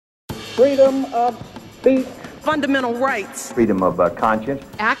freedom of speech, fundamental rights, freedom of conscience,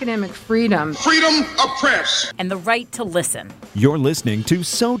 academic freedom, freedom of press, and the right to listen. You're listening to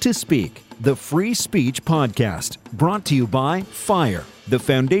So to Speak, the Free Speech Podcast, brought to you by FIRE, the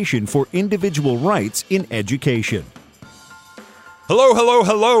Foundation for Individual Rights in Education. Hello, hello,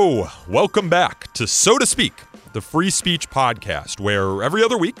 hello. Welcome back to So to Speak, the Free Speech Podcast, where every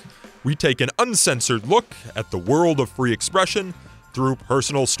other week we take an uncensored look at the world of free expression through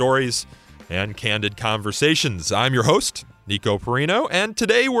personal stories and candid conversations. I'm your host, Nico Perino, and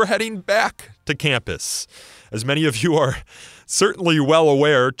today we're heading back to campus. As many of you are certainly well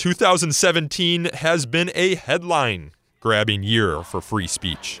aware, 2017 has been a headline-grabbing year for free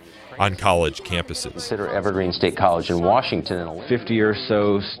speech on college campuses. Consider Evergreen State College in Washington. 50 or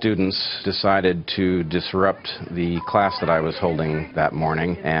so students decided to disrupt the class that I was holding that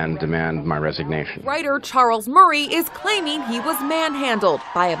morning and demand my resignation. Writer Charles Murray is claiming he was manhandled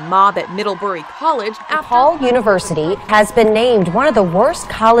by a mob at Middlebury College. DePaul University has been named one of the worst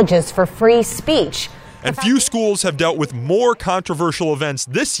colleges for free speech. And few schools have dealt with more controversial events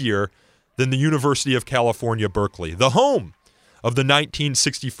this year than the University of California, Berkeley, the home of the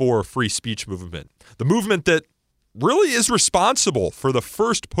 1964 free speech movement, the movement that really is responsible for the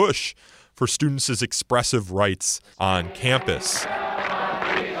first push for students' expressive rights on campus.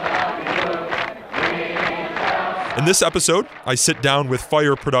 In this episode, I sit down with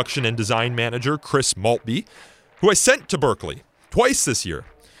FIRE production and design manager Chris Maltby, who I sent to Berkeley twice this year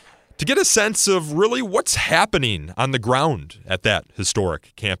to get a sense of really what's happening on the ground at that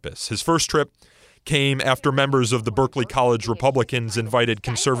historic campus. His first trip came after members of the Berkeley College Republicans invited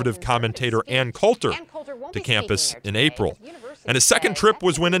conservative commentator Ann Coulter to campus in April. And his second trip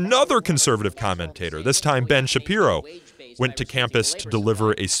was when another conservative commentator, this time Ben Shapiro, went to campus to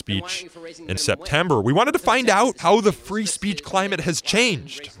deliver a speech in September. We wanted to find out how the free speech climate has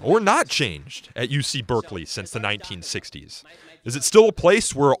changed, or not changed, at UC Berkeley since the 1960s. Is it still a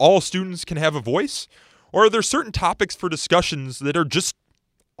place where all students can have a voice? Or are there certain topics for discussions that are just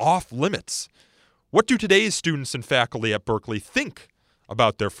off limits? What do today's students and faculty at Berkeley think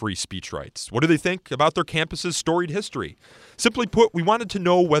about their free speech rights? What do they think about their campus's storied history? Simply put, we wanted to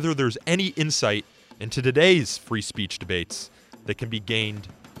know whether there's any insight into today's free speech debates that can be gained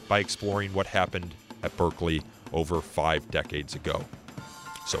by exploring what happened at Berkeley over 5 decades ago.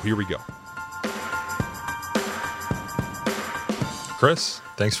 So here we go. Chris,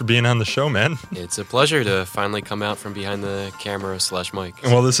 thanks for being on the show, man. It's a pleasure to finally come out from behind the camera/mic.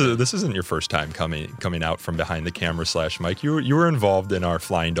 Well, this isn't your first time coming out from behind the camera/mic. You were involved in our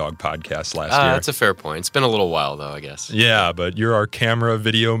Flying Dog podcast last year. That's a fair point. It's been a little while, though, I guess. Yeah, but you're our camera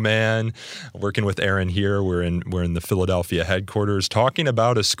video man. Working with Aaron here, we're in the Philadelphia headquarters, talking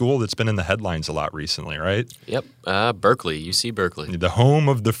about a school that's been in the headlines a lot recently, right? Yep, Berkeley, UC Berkeley, the home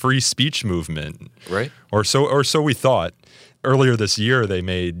of the free speech movement, right? Or so we thought. Earlier this year, they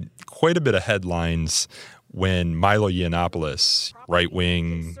made quite a bit of headlines when Milo Yiannopoulos,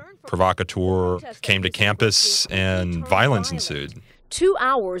 right-wing provocateur, came to campus and violence ensued. 2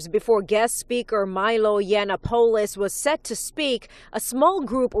 hours before guest speaker Milo Yiannopoulos was set to speak, a small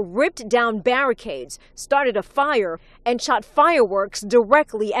group ripped down barricades, started a fire, and shot fireworks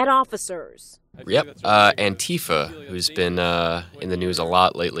directly at officers. Yep. Antifa, who's been in the news a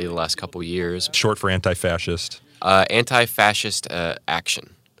lot lately the last couple years. Short for anti-fascist. Anti-fascist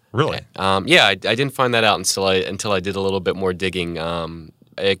action. Really? Yeah, I didn't find that out until I did a little bit more digging.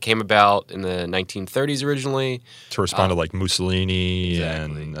 It came about in the 1930s originally. To respond to like Mussolini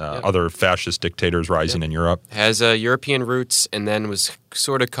exactly. and other fascist dictators rising in Europe. Has European roots and then was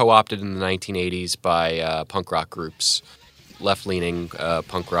sort of co-opted in the 1980s by punk rock groups, left-leaning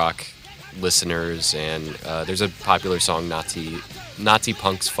punk rock listeners, and there's a popular song, Nazi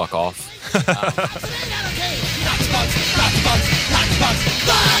punks fuck off.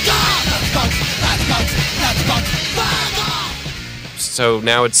 So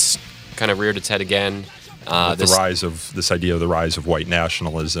now it's kind of reared its head again. The rise of this idea of the rise of white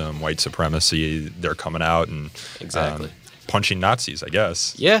nationalism, white supremacy, they're coming out and punching Nazis, I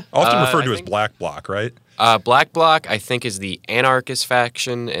guess. Yeah. Often referred to as Black Bloc, right? Black Bloc, I think, is the anarchist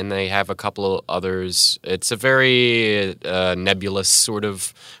faction, and they have a couple of others. It's a very nebulous sort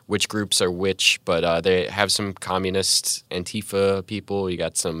of which groups are which, but they have some communist Antifa people. You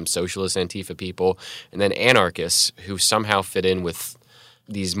got some socialist Antifa people, and then anarchists who somehow fit in with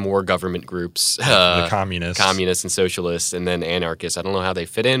these more government groups. The communists. Communists and socialists, and then anarchists. I don't know how they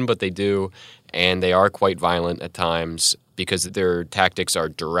fit in, but they do, and they are quite violent at times, because their tactics are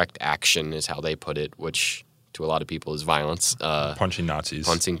direct action, is how they put it, which to a lot of people is violence. Punching Nazis.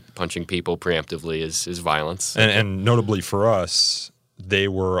 Punching people preemptively is violence. And notably for us, they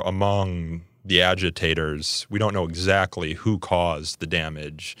were among the agitators. We don't know exactly who caused the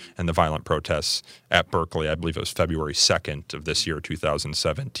damage and the violent protests at Berkeley. I believe it was February 2nd of this year,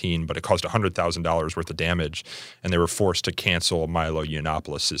 2017, but it caused $100,000 worth of damage, and they were forced to cancel Milo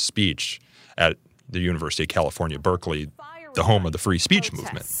Yiannopoulos' speech at the University of California, Berkeley, the home of the free speech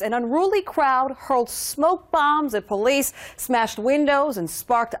movement. An unruly crowd hurled smoke bombs at police, smashed windows, and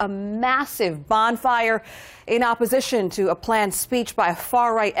sparked a massive bonfire in opposition to a planned speech by a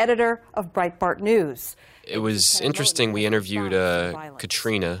far-right editor of Breitbart News. It was interesting. We interviewed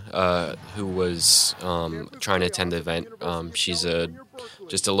Katrina, who was trying to attend the event. She's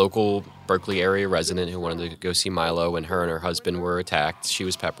just a local Berkeley area resident who wanted to go see Milo, and her husband were attacked. She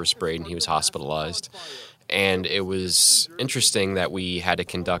was pepper sprayed, and he was hospitalized. And it was interesting that we had to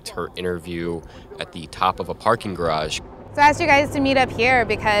conduct her interview at the top of a parking garage. So I asked you guys to meet up here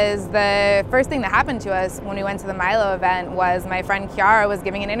because the first thing that happened to us when we went to the Milo event was my friend Kiara was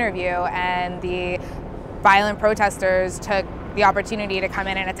giving an interview, and the violent protesters took the opportunity to come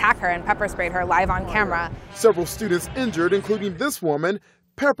in and attack her and pepper sprayed her live on camera. Several students injured, including this woman,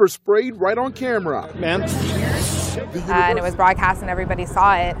 pepper sprayed right on camera. Ma'am. And it was broadcast and everybody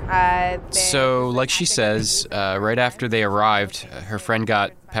saw it. So like she says, right after they arrived, her friend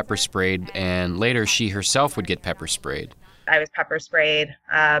got pepper sprayed, and later she herself would get pepper sprayed. I was pepper sprayed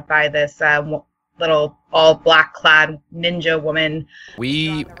by this little all black clad ninja woman.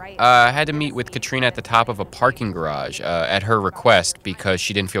 We had to meet with Katrina at the top of a parking garage at her request because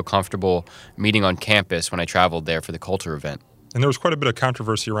she didn't feel comfortable meeting on campus when I traveled there for the Coulter event. And there was quite a bit of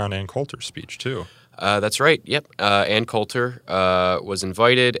controversy around Ann Coulter's speech, too. That's right. Yep. Ann Coulter was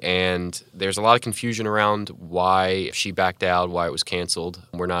invited, and there's a lot of confusion around why she backed out, why it was canceled.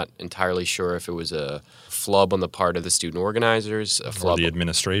 We're not entirely sure if it was a flub on the part of the student organizers, a flub, or the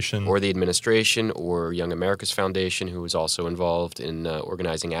administration, or Young America's Foundation, who was also involved in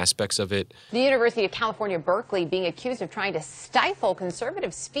organizing aspects of it. The University of California, Berkeley, being accused of trying to stifle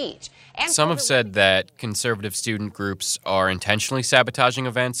conservative speech. Some have said that conservative student groups are intentionally sabotaging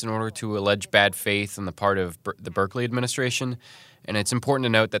events in order to allege bad faith on the part of the Berkeley administration. And it's important to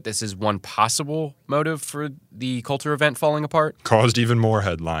note that this is one possible motive for the Coulter event falling apart. Caused even more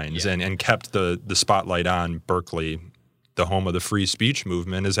headlines and kept the spotlight on Berkeley, the home of the free speech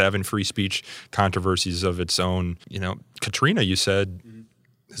movement, is having free speech controversies of its own. You know, Katrina, you said,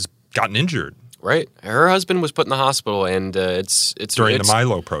 has gotten injured. Right. Her husband was put in the hospital, and it's during the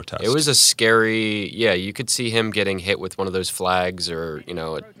Milo protest. It was a scary, you could see him getting hit with one of those flags or,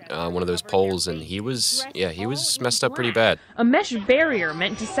 one of those poles, and he was messed up pretty bad. A mesh barrier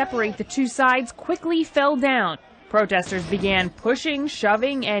meant to separate the two sides quickly fell down. Protesters began pushing,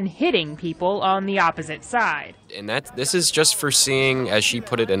 shoving, and hitting people on the opposite side. And this is just for seeing, as she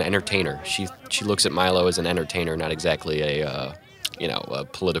put it, an entertainer. She looks at Milo as an entertainer, not exactly a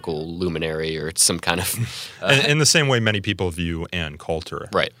political luminary or some kind of... in the same way many people view Ann Coulter.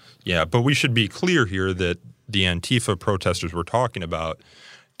 Right. Yeah, but we should be clear here that the Antifa protesters we're talking about,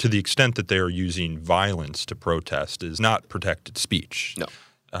 to the extent that they are using violence to protest, is not protected speech.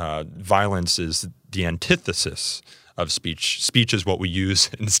 No. Violence is the antithesis of speech. Speech is what we use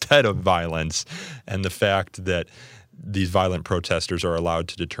instead of violence, and the fact that these violent protesters are allowed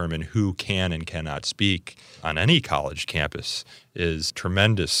to determine who can and cannot speak on any college campus is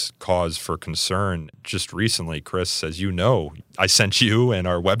tremendous cause for concern. Just recently, Chris, as you know, I sent you and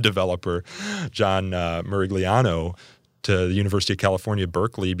our web developer, John Murigliano, to the University of California,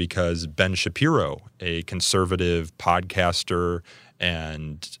 Berkeley, because Ben Shapiro, a conservative podcaster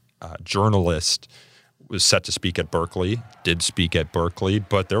and journalist, was set to speak at Berkeley, did speak at Berkeley,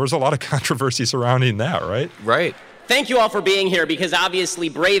 but there was a lot of controversy surrounding that, right? Right. Thank you all for being here, because obviously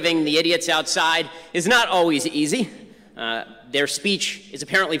braving the idiots outside is not always easy. Their speech is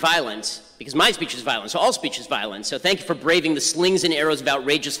apparently violent, because my speech is violent, so all speech is violent. So thank you for braving the slings and arrows of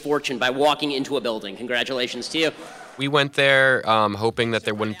outrageous fortune by walking into a building. Congratulations to you. We went there hoping that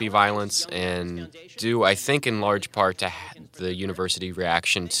there wouldn't be violence, and due, I think, in large part to the university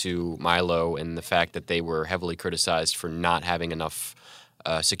reaction to Milo and the fact that they were heavily criticized for not having enough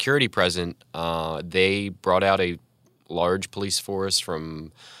security present, they brought out a large police force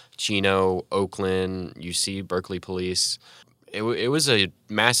from Chino, Oakland, UC, Berkeley police. It was a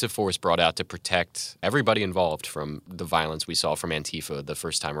massive force brought out to protect everybody involved from the violence we saw from Antifa the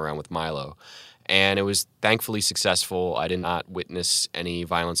first time around with Milo. And it was thankfully successful. I did not witness any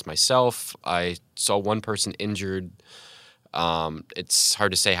violence myself. I saw one person injured. It's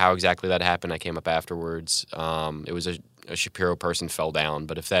hard to say how exactly that happened. I came up afterwards. It was a Shapiro person fell down.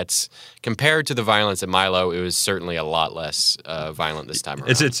 But if that's compared to the violence at Milo, it was certainly a lot less violent this time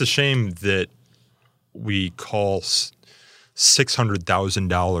around. It's a shame that we call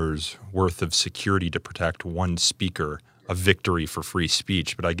 $600,000 worth of security to protect one speaker a victory for free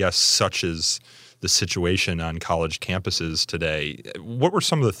speech. But I guess such is the situation on college campuses today. What were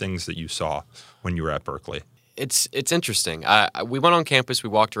some of the things that you saw when you were at Berkeley? It's interesting. We went on campus, we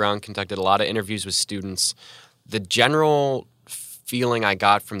walked around, conducted a lot of interviews with students. The general feeling I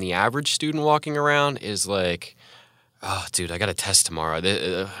got from the average student walking around is like, oh, dude, I got a test tomorrow.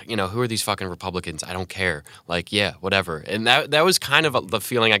 Who are these fucking Republicans? I don't care. Like, yeah, whatever. And that was kind of the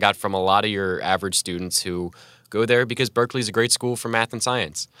feeling I got from a lot of your average students who go there because Berkeley's a great school for math and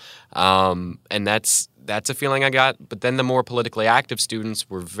science. And that's a feeling I got. But then the more politically active students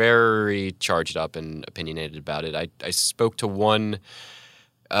were very charged up and opinionated about it. I spoke to one.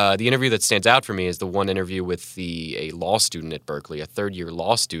 The interview that stands out for me is the one interview with a law student at Berkeley, a third-year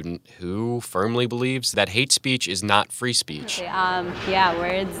law student who firmly believes that hate speech is not free speech.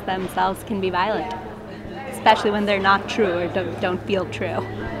 Words themselves can be violent, especially when they're not true or don't feel true.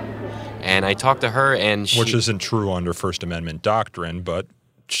 And I talked to her, and which isn't true under First Amendment doctrine, but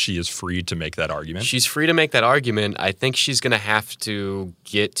she is free to make that argument. She's free to make that argument. I think she's going to have to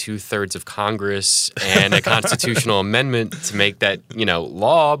get 2/3 of Congress and a constitutional amendment to make that,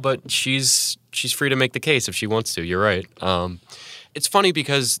 law. But she's free to make the case if she wants to. You're right. It's funny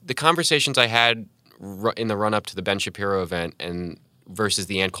because the conversations I had in the run up to the Ben Shapiro event and versus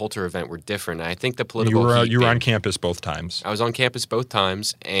the Ann Coulter event were different. I think the political you were on campus both times. I was on campus both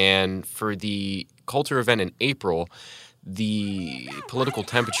times, and for the Coulter event in April, the political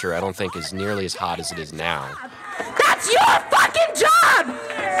temperature, I don't think, is nearly as hot as it is now. That's your fucking job!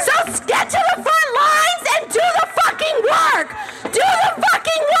 So get to the front lines and do the fucking work! Do the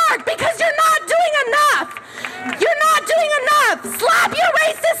fucking work because you're not doing enough! You're not doing enough! Slap your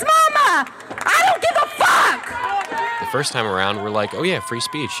racist mama! I don't give a fuck! The first time around, we're like, oh yeah, free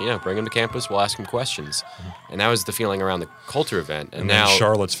speech. Bring them to campus, we'll ask them questions. And that was the feeling around the Coulter event. And now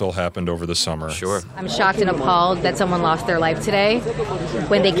Charlottesville happened over the summer. Sure. I'm shocked and appalled that someone lost their life today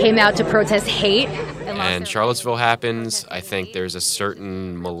when they came out to protest hate. And Charlottesville happens. I think there's a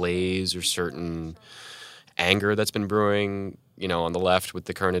certain malaise or certain anger that's been brewing, on the left with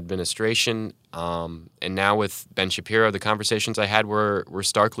the current administration. And now with Ben Shapiro, the conversations I had were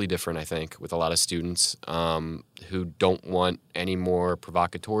starkly different, I think, with a lot of students who don't want any more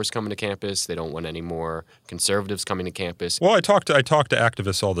provocateurs coming to campus. They don't want any more conservatives coming to campus. Well, I talk to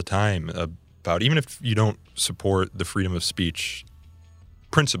activists all the time about, even if you don't support the freedom of speech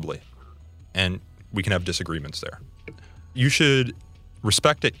principally, and we can have disagreements there, you should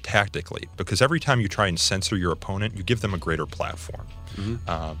respect it tactically, because every time you try and censor your opponent, you give them a greater platform.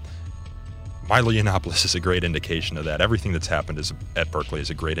 Mm-hmm. Milo Yiannopoulos is a great indication of that. Everything that's happened at Berkeley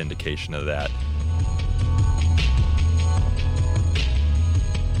is a great indication of that.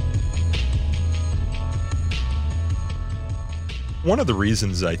 One of the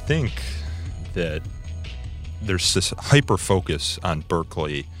reasons I think that there's this hyper-focus on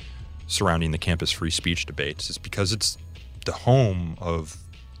Berkeley surrounding the campus free speech debates is because it's the home of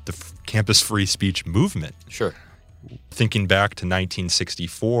the campus free speech movement. Sure. Thinking back to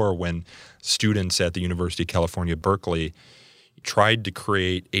 1964, when students at the University of California, Berkeley tried to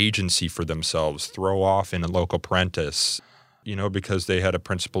create agency for themselves, throw off in a local apprentice, because they had a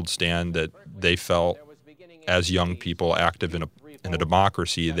principled stand that they felt as young people active in a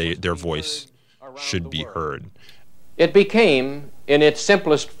democracy, their voice should be heard. It became, in its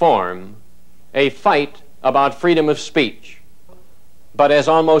simplest form, a fight about freedom of speech. But as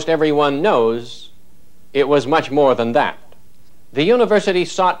almost everyone knows, it was much more than that. The university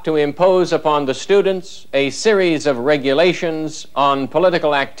sought to impose upon the students a series of regulations on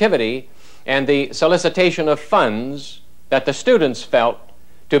political activity and the solicitation of funds that the students felt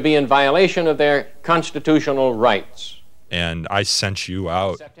to be in violation of their constitutional rights. And I sent you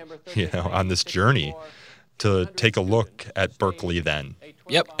out, on this journey to take a look at Berkeley then.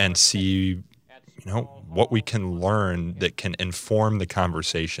 Yep. And see, what we can learn that can inform the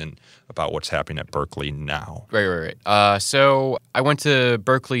conversation about what's happening at Berkeley now. Right. So I went to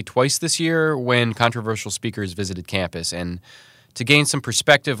Berkeley twice this year when controversial speakers visited campus. And to gain some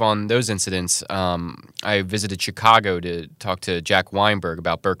perspective on those incidents, I visited Chicago to talk to Jack Weinberg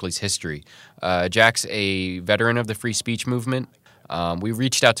about Berkeley's history. Jack's a veteran of the free speech movement. We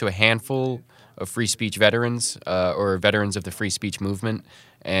reached out to a handful of free speech veterans or veterans of the free speech movement,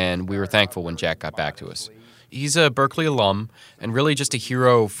 and we were thankful when Jack got back to us. He's a Berkeley alum and really just a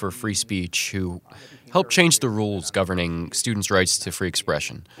hero for free speech who helped change the rules governing students' rights to free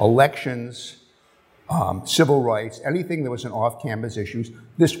expression. Elections, civil rights, anything that was an off-campus issues,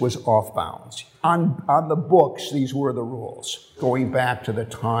 this was off bounds. On the books, these were the rules, going back to the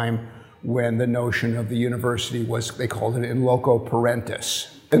time when the notion of the university was, they called it in loco parentis.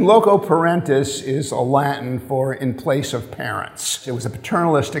 In loco parentis is a Latin for in place of parents. It was a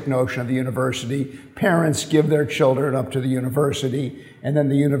paternalistic notion of the university. Parents give their children up to the university, and then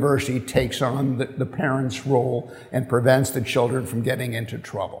the university takes on the parents' role and prevents the children from getting into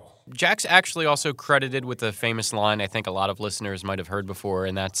trouble. Jack's actually also credited with a famous line I think a lot of listeners might have heard before,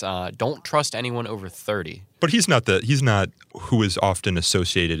 and that's "Don't trust anyone over 30." But he's not who is often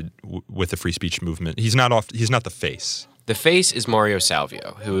associated with the free speech movement. He's not the face. The face is Mario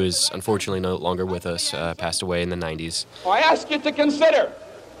Salvio, who is unfortunately no longer with us, passed away in the 90s. I ask you to consider,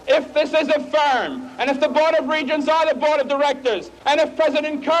 if this is a firm, and if the Board of Regents are the Board of Directors, and if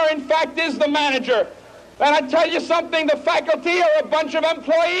President Kerr in fact is the manager, then I tell you something, the faculty are a bunch of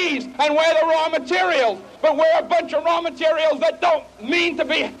employees, and we're the raw materials. But we're a bunch of raw materials that don't mean to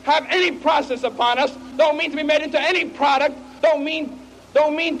have any process upon us, don't mean to be made into any product, don't mean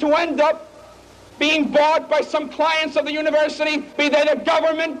to end up being bought by some clients of the university, be they the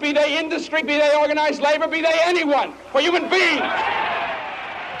government, be they industry, be they organized labor, be they anyone. We're human beings.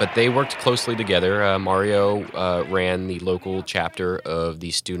 But they worked closely together. Mario ran the local chapter of the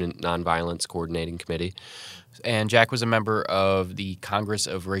Student Nonviolence Coordinating Committee, and Jack was a member of the Congress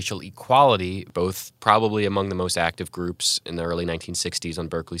of Racial Equality, both probably among the most active groups in the early 1960s on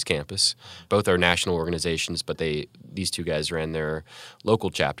Berkeley's campus. Both are national organizations, but these two guys ran their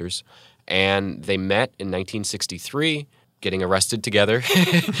local chapters. And they met in 1963, getting arrested together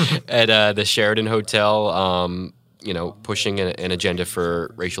at the Sheraton Hotel, pushing an agenda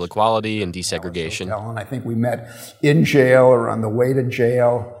for racial equality and desegregation. And I think we met in jail or on the way to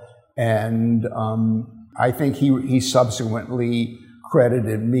jail. And I think he subsequently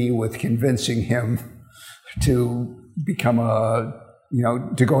credited me with convincing him to become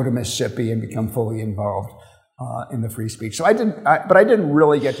to go to Mississippi and become fully involved in the free speech. So I didn't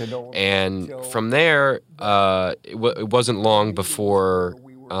really get to know. And from there, it wasn't long before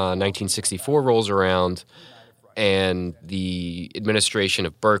 1964 rolls around, and the administration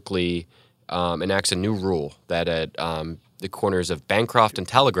of Berkeley enacts a new rule that at the corners of Bancroft and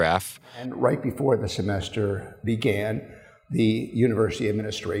Telegraph. And right before the semester began, the university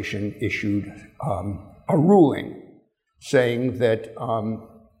administration issued a ruling saying that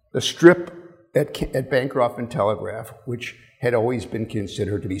the strip at Bancroft and Telegraph, which had always been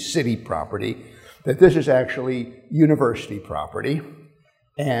considered to be city property, that this is actually university property,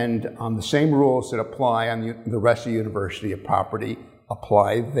 and the same rules that apply on the rest of the university property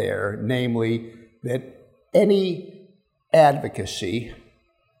apply there, namely that any advocacy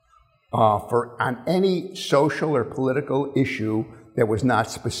on any social or political issue that was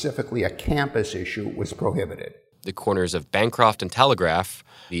not specifically a campus issue was prohibited. The corners of Bancroft and Telegraph,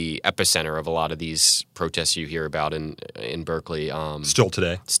 the epicenter of a lot of these protests you hear about in Berkeley. Still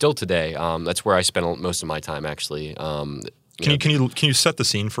today. Still today. That's where I spent most of my time, actually. Can you set the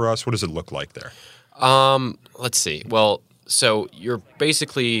scene for us? What does it look like there? Let's see. Well, so you're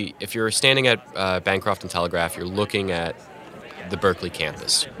basically, if you're standing at Bancroft and Telegraph, you're looking at the Berkeley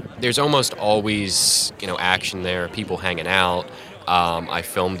campus. There's almost always, action there, people hanging out. I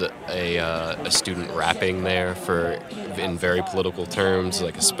filmed a student rapping there in very political terms,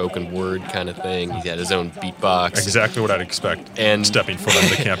 like a spoken word kind of thing. He had his own beatbox. Exactly what I'd expect. And stepping foot on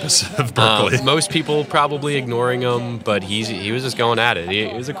the campus of Berkeley. Most people probably ignoring him, but he was just going at it.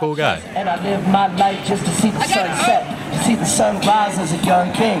 He was a cool guy. And I live my life just to see the sun set, to see the sun rise as a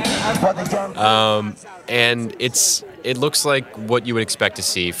young king. And it looks like what you would expect to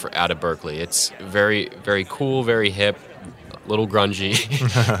see out of Berkeley. It's very, very cool, very hip. Little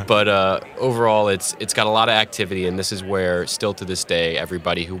grungy, but overall it's got a lot of activity, and this is where still to this day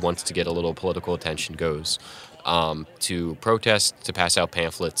everybody who wants to get a little political attention goes to protest, to pass out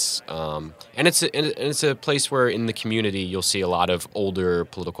pamphlets, and it's a place where in the community you'll see a lot of older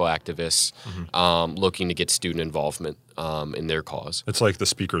political activists looking to get student involvement in their cause. It's like the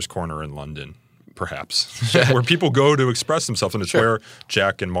Speaker's Corner in London, perhaps, where people go to express themselves, and it's where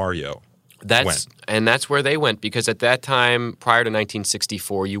Jack and Mario went. And that's where they went, because at that time, prior to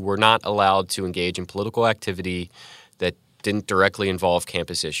 1964, you were not allowed to engage in political activity that didn't directly involve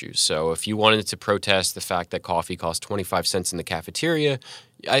campus issues. So if you wanted to protest the fact that coffee cost 25 cents in the cafeteria,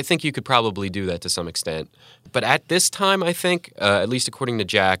 I think you could probably do that to some extent. But at this time, I think, at least according to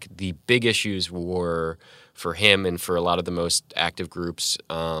Jack, the big issues were, for him and for a lot of the most active groups,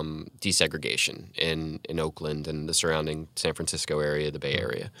 desegregation in Oakland and the surrounding San Francisco area, the Bay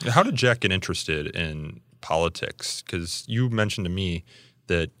Area. How did Jack get interested in politics? Because you mentioned to me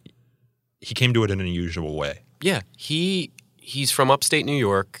that he came to it in an unusual way. Yeah, he's from upstate New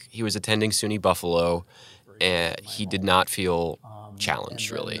York. He was attending SUNY Buffalo, and he did not feel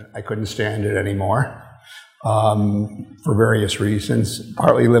challenged, really. I couldn't stand it anymore for various reasons,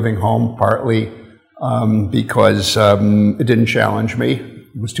 partly living home, partly because it didn't challenge me.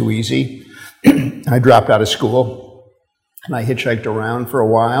 It was too easy. I dropped out of school, and I hitchhiked around for a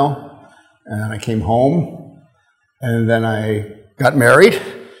while, and I came home, and then I got married,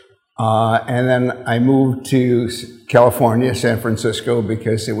 and then I moved to California, San Francisco,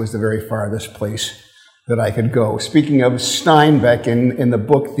 because it was the very farthest place that I could go. Speaking of Steinbeck, in the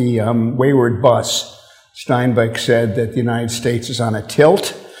book, The Wayward Bus, Steinbeck said that the United States is on a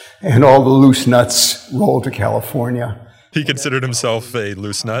tilt, and all the loose nuts roll to California. He considered himself a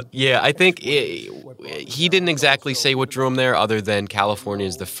loose nut? Yeah, I think he didn't exactly say what drew him there, other than California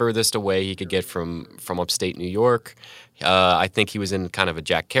is the furthest away he could get from upstate New York. I think he was in kind of a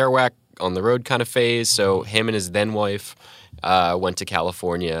Jack Kerouac on the road kind of phase, so him and his then-wife went to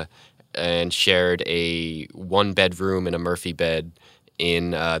California and shared a one-bedroom and a Murphy bed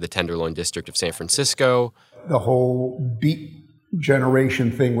in the Tenderloin district of San Francisco. The whole Beat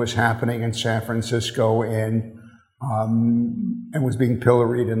Generation thing was happening in San Francisco, and was being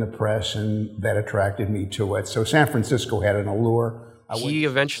pilloried in the press, and that attracted me to it. So San Francisco had an allure. He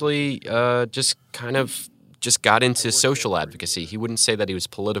eventually just got into social advocacy. He wouldn't say that he was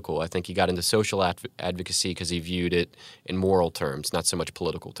political. I think he got into social advocacy because he viewed it in moral terms, not so much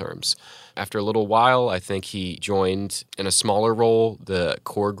political terms. After a little while, I think he joined in a smaller role the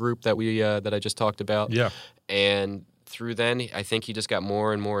core group that I just talked about. Yeah. And through then, I think he just got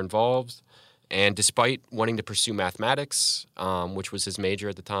more and more involved. And despite wanting to pursue mathematics, which was his major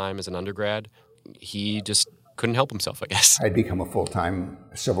at the time as an undergrad, he just couldn't help himself, I guess. I'd become a full-time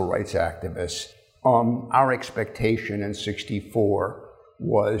civil rights activist. Our expectation in '64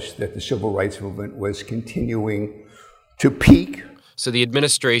 was that the civil rights movement was continuing to peak. So the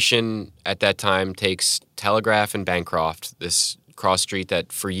administration at that time takes Telegraph and Bancroft, this cross street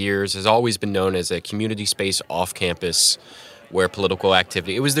that for years has always been known as a community space off campus where political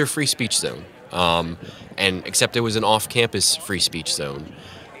activity, it was their free speech zone. And except it was an off-campus free speech zone.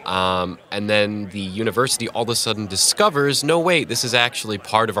 And then the university all of a sudden discovers, no, wait, this is actually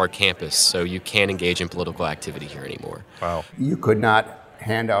part of our campus, so you can't engage in political activity here anymore. Wow. You could not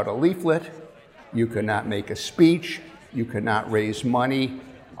hand out a leaflet, you could not make a speech, you could not raise money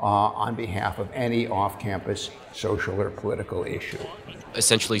on behalf of any off-campus social or political issue.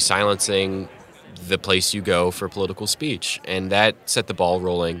 Essentially silencing the place you go for political speech, and that set the ball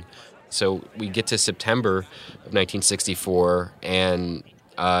rolling. So we get to September of 1964, and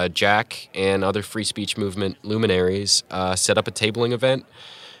Jack and other free speech movement luminaries set up a tabling event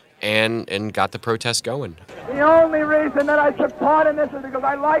and got the protest going. The only reason that I took part in this is because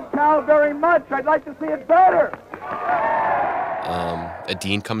I like Cal very much. I'd like to see it better. A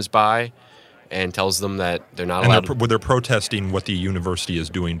dean comes by and tells them that they're not allowed to... They're protesting what the university is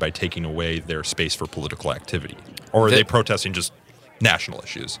doing by taking away their space for political activity. Or are they protesting just national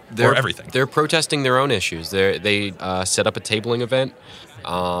issues or everything? They're protesting their own issues. They set up a tabling event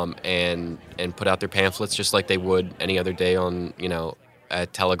and put out their pamphlets just like they would any other day on,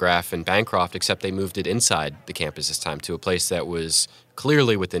 at Telegraph and Bancroft, except they moved it inside the campus this time to a place that was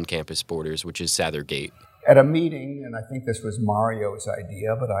clearly within campus borders, which is Sather Gate. At a meeting, and I think this was Mario's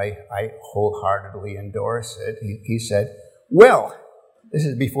idea, but I wholeheartedly endorse it, he said, well, this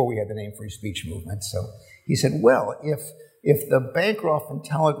is before we had the name Free Speech Movement, so he said, well, if the Bancroft and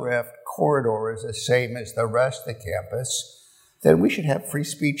Telegraph corridor is the same as the rest of the campus, then we should have free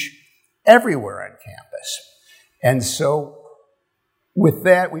speech everywhere on campus. And so with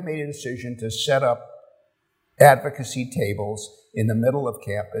that, we made a decision to set up advocacy tables in the middle of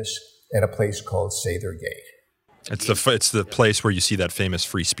campus at a place called Sather Gate. It's the place where you see that famous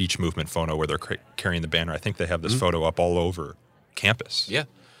free speech movement photo where they're carrying the banner. I think they have this photo up all over campus. Yeah.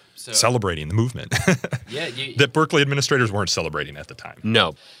 Celebrating the movement. That Berkeley administrators weren't celebrating at the time.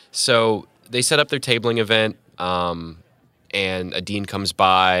 No. So they set up their tabling event, and a dean comes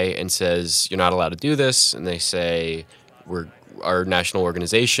by and says, you're not allowed to do this. And they say, our national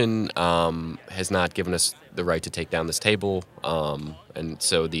organization has not given us the right to take down this table. And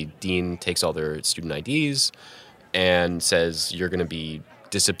so the dean takes all their student IDs and says, you're going to be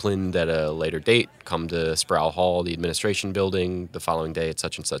disciplined at a later date. Come to Sproul Hall, the administration building, the following day at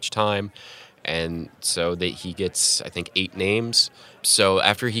such and such time. And so he gets, I think, 8 names. So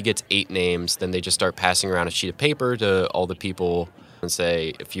after he gets 8 names, then they just start passing around a sheet of paper to all the people and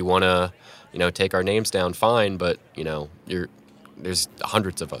say, if you want to, take our names down, fine, but, there's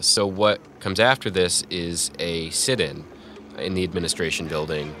hundreds of us. So what comes after this is a sit-in. in the administration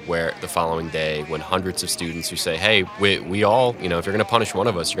building, where the following day, when hundreds of students who say, hey, we all, if you're going to punish one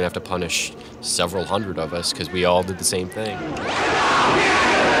of us, you're going to have to punish several hundred of us because we all did the same thing.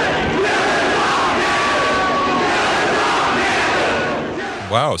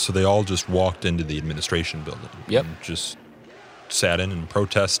 Wow, so they all just walked into the administration building. Yep. And just sat in and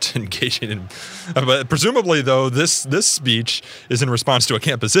protest, engaging in. But presumably, though, this speech is in response to a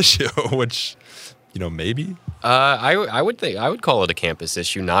campus issue, which, maybe? I would call it a campus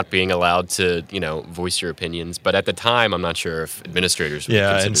issue, not being allowed to, voice your opinions. But at the time, I'm not sure if administrators would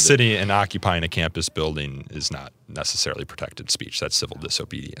consider and sitting and occupying a campus building is not necessarily protected speech. That's civil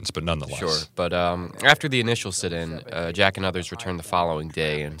disobedience, but nonetheless. Sure. But after the initial sit-in, Jack and others returned the following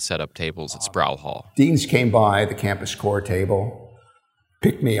day and set up tables at Sproul Hall. Deans came by the campus core table,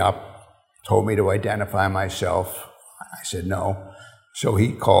 picked me up, told me to identify myself. I said no. So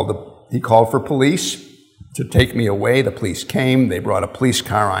he called for police to take me away. The police came. They brought a police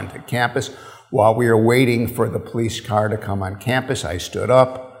car onto campus. While we were waiting for the police car to come on campus, I stood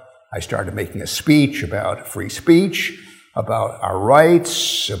up. I started making a speech about free speech, about our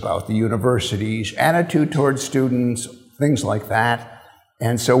rights, about the university's attitude towards students, things like that.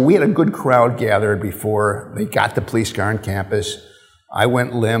 And so we had a good crowd gathered before they got the police car on campus. I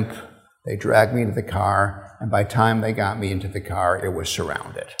went limp. They dragged me to the car, and by the time they got me into the car, it was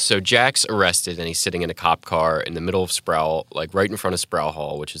surrounded. So Jack's arrested, and he's sitting in a cop car in the middle of Sproul, like right in front of Sproul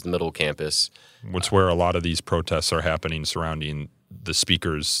Hall, which is the middle of campus. Which where a lot of these protests are happening surrounding the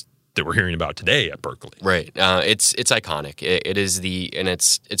speakers that we're hearing about today at Berkeley. Right. It's iconic. It is and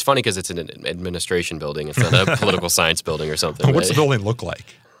it's funny because it's an administration building. It's not a political science building or something. What's the building look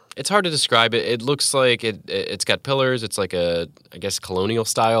like? It's hard to describe it. It looks like it's got pillars. It's like I guess, colonial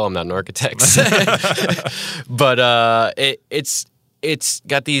style. I'm not an architect. But it's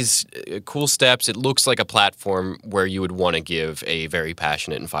got these cool steps. It looks like a platform where you would want to give a very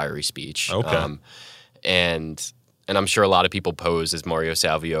passionate and fiery speech. Okay. And I'm sure a lot of people pose as Mario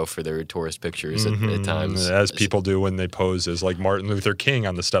Salvio for their tourist pictures at times. As people do when they pose as like Martin Luther King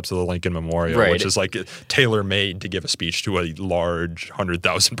on the steps of the Lincoln Memorial, right. Which is like tailor-made to give a speech to a large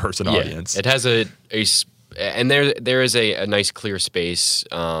 100,000-person audience. It has and there is a nice clear space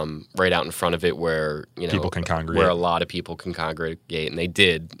right out in front of it where people can congregate, where a lot of people can congregate, and they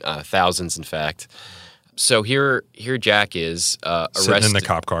did, thousands in fact. So here Jack is arrested, sitting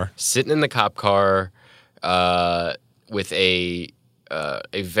in the cop car. With a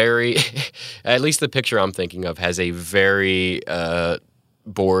very, at least the picture I'm thinking of has a very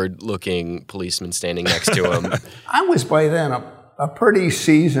bored-looking policeman standing next to him. I was by then a pretty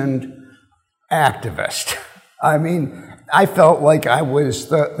seasoned activist. I mean, I felt like I was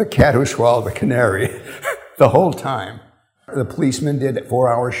the cat who swallowed the canary the whole time. The policemen did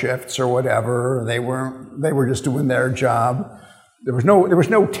 4-hour shifts or whatever. They were just doing their job. There was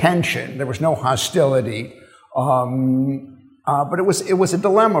no tension. There was no hostility. But it was a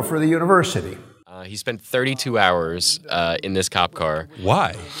dilemma for the university. He spent 32 hours in this cop car.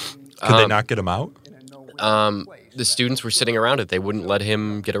 Why? Could they not get him out? The students were sitting around it. They wouldn't let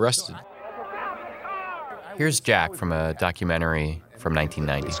him get arrested. Here's Jack from a documentary from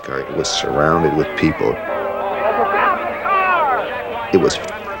 1990. This car was surrounded with people. It was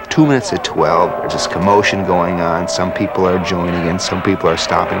 2 minutes to 12. There's this commotion going on. Some people are joining in. Some people are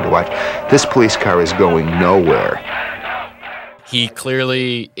stopping to watch. This police car is going nowhere. He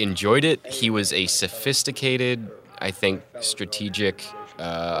clearly enjoyed it. He was a sophisticated, I think, strategic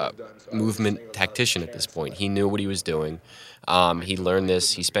movement tactician at this point. He knew what he was doing. He learned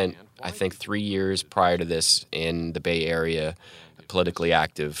this. He spent, I think, 3 years prior to this in the Bay Area, politically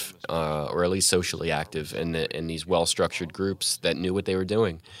active, or at least socially active, in these well-structured groups that knew what they were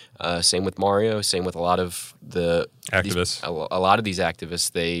doing. Same with Mario. Same with a lot of the activists. A lot of these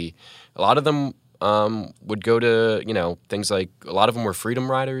activists. A lot of them would go to things like, a lot of them were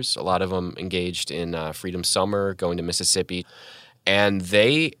freedom riders. A lot of them engaged in Freedom Summer, going to Mississippi. And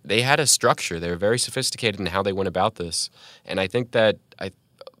they had a structure. They were very sophisticated in how they went about this. And I think that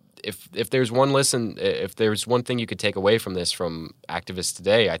if there's one thing you could take away from this from activists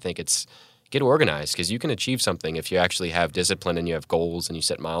today, I think it's get organized, because you can achieve something if you actually have discipline and you have goals and you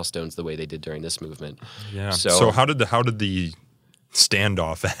set milestones the way they did during this movement. Yeah. So how did the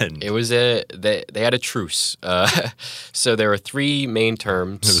standoff end? It was they had a truce. So there were 3 main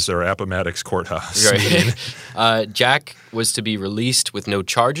terms. It was their Appomattox courthouse. Right. Jack was to be released with no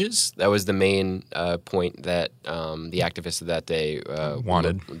charges. That was the main point that the activists of that day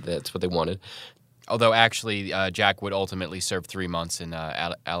wanted. That's what they wanted. Although actually, Jack would ultimately serve 3 months in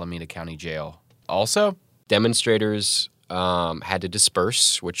Alameda County Jail. Also, demonstrators had to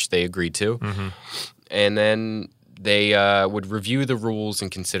disperse, which they agreed to. Mm-hmm. And then they would review the rules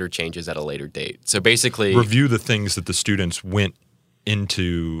and consider changes at a later date. So basically, review the things that the students went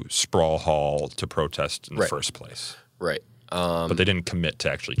into Sprawl Hall to protest in the first place. Right. But they didn't commit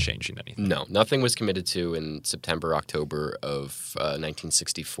to actually changing anything. No, nothing was committed to in September, October of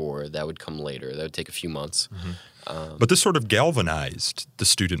 1964. That would come later. That would take a few months. But this sort of galvanized the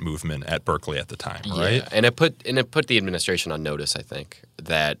student movement at Berkeley at the time, right? Yeah, and it put the administration on notice, I think,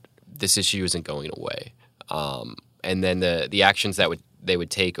 that this issue isn't going away. And then the actions that they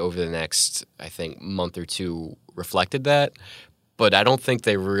would take over the next, I think, month or two reflected that. But I don't think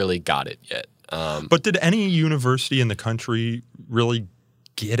they really got it yet. But did any university in the country really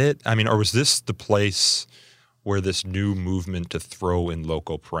get it? I mean, or was this the place where this new movement to throw in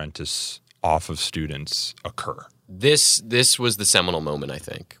loco parentis off of students occur? This was the seminal moment, I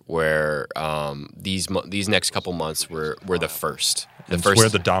think, where these next couple months were the first. It's where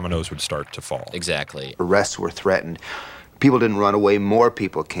the dominoes would start to fall. Exactly. Arrests were threatened. People didn't run away. More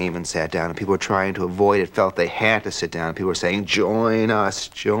people came and sat down, and people were trying to avoid it, felt they had to sit down. People were saying, join us,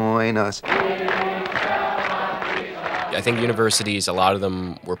 join us. I think universities, a lot of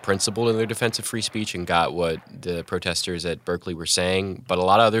them were principled in their defense of free speech and got what the protesters at Berkeley were saying. But a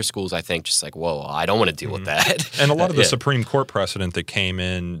lot of other schools, I think, just like, whoa, I don't want to deal with that. And a lot of the Supreme Court precedent that came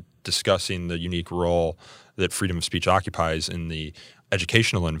in discussing the unique role that freedom of speech occupies in the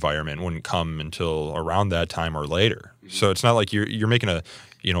educational environment wouldn't come until around that time or later. So it's not like you're making a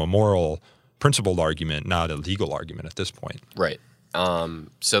moral principled argument, not a legal argument at this point. Right.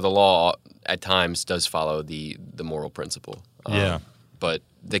 So the law at times does follow the moral principle. But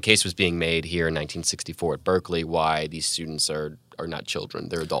the case was being made here in 1964 at Berkeley why these students are not children,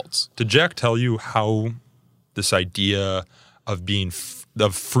 they're adults. Did Jack tell you how this idea of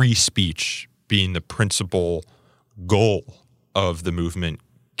of free speech being the principal goal of the movement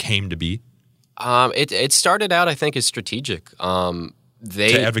came to be? It started out, I think, as strategic. To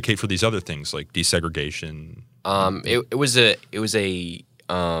advocate for these other things like desegregation. It was a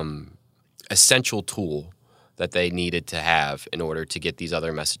essential tool that they needed to have in order to get these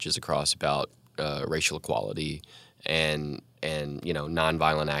other messages across about racial equality and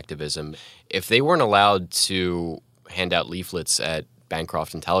nonviolent activism. If they weren't allowed to hand out leaflets at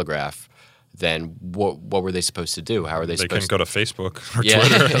Bancroft and Telegraph, then what were they supposed to do? How are they supposed to? They couldn't go to Facebook or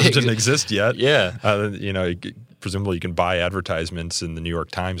Twitter. It didn't exist yet. Yeah. Presumably you can buy advertisements in the New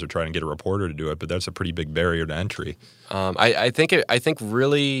York Times or try and get a reporter to do it, but that's a pretty big barrier to entry. I think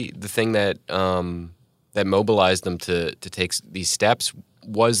really the thing that mobilized them to take these steps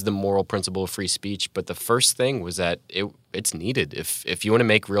was the moral principle of free speech. But the first thing was that it's needed. If you want to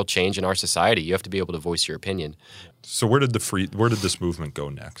make real change in our society, you have to be able to voice your opinion. So where did this movement go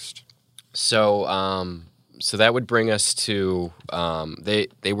next? So that would bring us to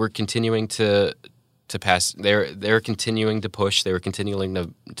they were continuing to pass. They're continuing to push. They were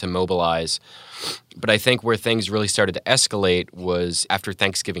continuing to mobilize. But I think where things really started to escalate was after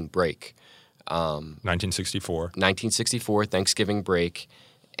Thanksgiving break. 1964, Thanksgiving break,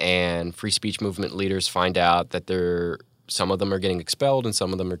 and free speech movement leaders find out that some of them are getting expelled and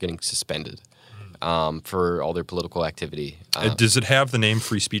some of them are getting suspended. For all their political activity. Does it have the name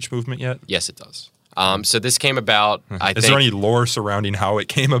Free Speech Movement yet? Yes, it does. So this came about, Is there any lore surrounding how it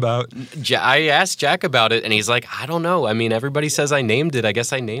came about? I asked Jack about it, and he's like, I don't know. I mean, everybody says I named it. I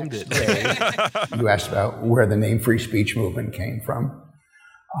guess I named it. You asked about where the name Free Speech Movement came from.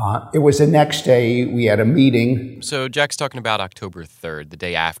 It was the next day we had a meeting. So Jack's talking about October 3rd, the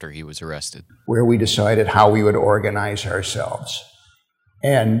day after he was arrested. Where we decided how we would organize ourselves.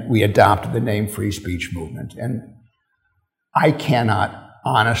 And we adopted the name Free Speech Movement. And I cannot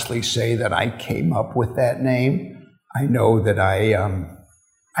honestly say that I came up with that name. I know that I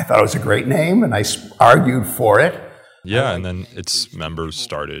thought it was a great name, and I argued for it. Yeah, and then its members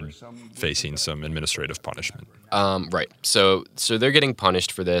started facing some administrative punishment. Right. So they're getting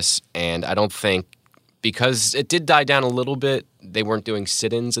punished for this, and I don't think, because it did die down a little bit, they weren't doing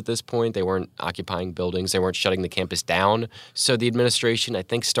sit-ins at this point. They weren't occupying buildings. They weren't shutting the campus down. So the administration, I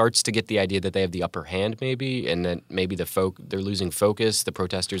think, starts to get the idea that they have the upper hand maybe, and that maybe they're losing focus. The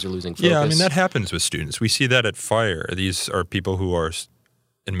protesters are losing focus. Yeah, I mean, that happens with students. We see that at FIRE. These are people who are,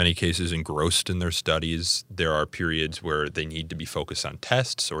 in many cases, engrossed in their studies. There are periods where they need to be focused on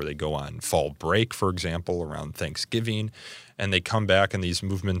tests, or they go on fall break, for example, around Thanksgiving, and they come back and these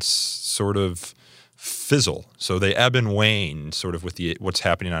movements sort of fizzle. So they ebb and wane sort of with what's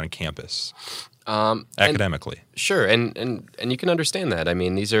happening on campus academically. Sure, and you can understand that. I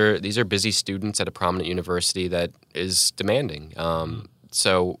mean, these are busy students at a prominent university that is demanding.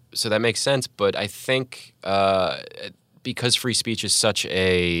 So that makes sense. But I think because free speech is such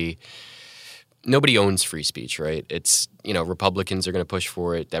a nobody owns free speech, right? It's, Republicans are going to push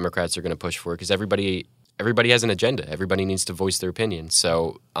for it, Democrats are going to push for it, because everybody has an agenda. Everybody needs to voice their opinion.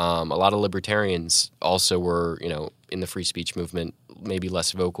 So a lot of libertarians also were, in the free speech movement, maybe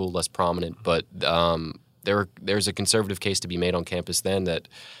less vocal, less prominent, but there's a conservative case to be made on campus then that...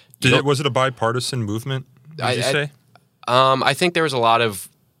 Was it a bipartisan movement, did you say? I think there was a lot of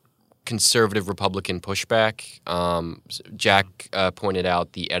conservative Republican pushback. Jack pointed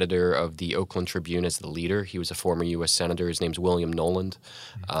out the editor of the Oakland Tribune as the leader. He was a former U.S. Senator. His name's William Noland.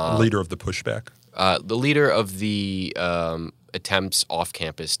 Leader of the pushback? The leader of the attempts off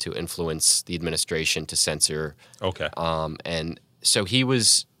campus to influence the administration to censor. Okay. And so he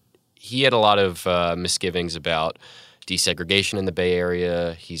had a lot of misgivings about desegregation in the Bay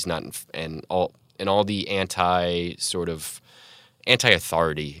Area. He's not and all the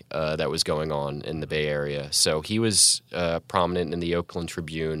anti-authority that was going on in the Bay Area. So he was prominent in the Oakland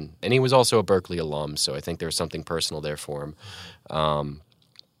Tribune, and he was also a Berkeley alum, so I think there was something personal there for him.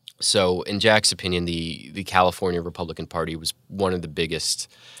 So in Jack's opinion, the California Republican Party was one of the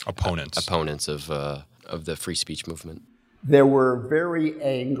biggest opponents of the free speech movement. There were very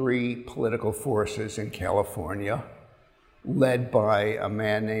angry political forces in California, led by a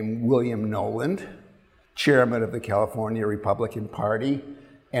man named William Noland, chairman of the California Republican Party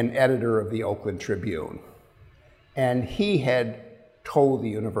and editor of the Oakland Tribune. And he had told the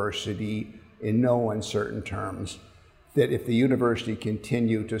university in no uncertain terms that if the university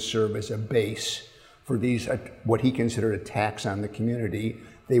continued to serve as a base for these, what he considered attacks on the community,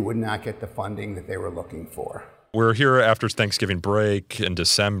 they would not get the funding that they were looking for. We're here after Thanksgiving break in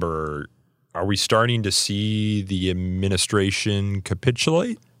December. Are we starting to see the administration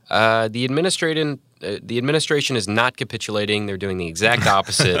capitulate? The administration is not capitulating. They're doing the exact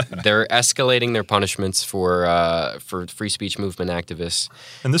opposite. They're escalating their punishments for free speech movement activists.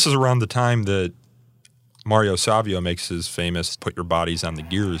 And this is around the time that Mario Savio makes his famous "Put your bodies on the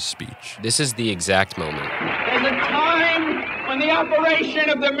gears" speech. This is the exact moment. There's a time when the operation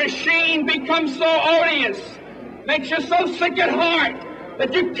of the machine becomes so odious, makes you so sick at heart,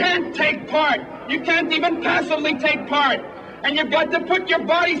 that you can't take part. You can't even passively take part. And you've got to put your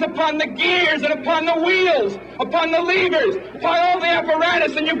bodies upon the gears and upon the wheels, upon the levers, upon all the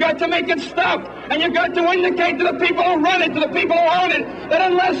apparatus, and you've got to make it stop. And you've got to indicate to the people who run it, to the people who own it,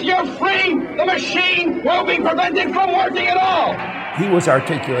 that unless you're free, the machine will be prevented from working at all. He was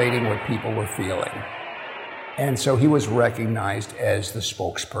articulating what people were feeling. And so he was recognized as the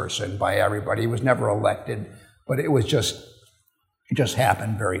spokesperson by everybody. He was never elected, but it just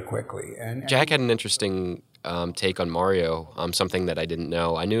happened very quickly. And Jack had an interesting take on Mario, something that I didn't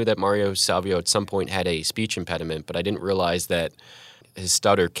know. I knew that Mario Savio at some point had a speech impediment, but I didn't realize that his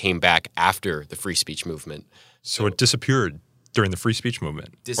stutter came back after the free speech movement. So it disappeared during the free speech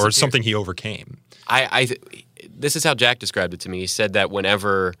movement, or something he overcame. This is how Jack described it to me. He said that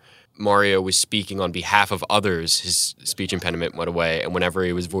whenever Mario was speaking on behalf of others, his speech impediment went away, and whenever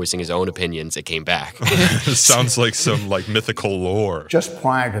he was voicing his own opinions, it came back. Sounds like some mythical lore. Just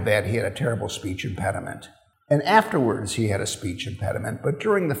prior to that, he had a terrible speech impediment. And afterwards, he had a speech impediment. But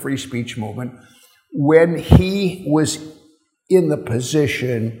during the free speech movement, when he was in the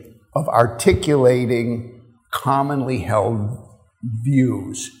position of articulating commonly held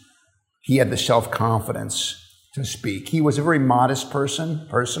views, he had the self-confidence to speak. He was a very modest person,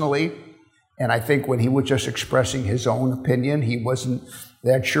 personally, and I think when he was just expressing his own opinion, he wasn't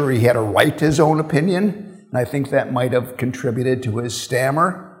that sure he had a right to his own opinion, and I think that might have contributed to his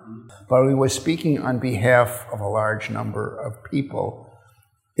stammer. But when he was speaking on behalf of a large number of people,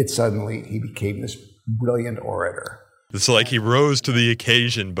 he became this brilliant orator. It's like he rose to the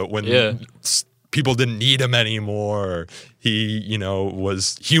occasion, but when people didn't need him anymore, he,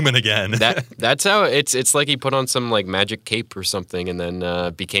 was human again. That's how it's like he put on some magic cape or something and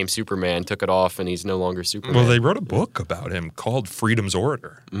then became Superman, took it off, and he's no longer Superman. Well, they wrote a book about him called Freedom's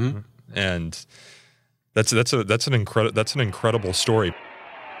Orator. Mm-hmm. And that's an incredible story.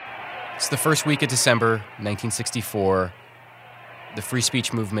 It's the first week of December, 1964. The free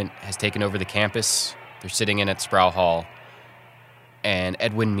speech movement has taken over the campus. They're sitting in at Sproul Hall. And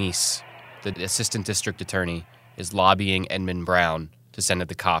Edwin Meese, the assistant district attorney, is lobbying Edmund Brown to send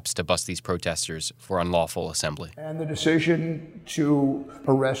the cops to bust these protesters for unlawful assembly. And the decision to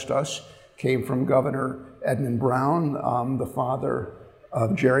arrest us came from Governor Edmund Brown, the father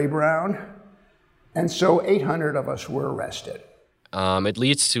of Jerry Brown. And so 800 of us were arrested. It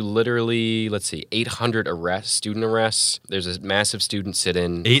leads to literally, 800 student arrests. There's a massive student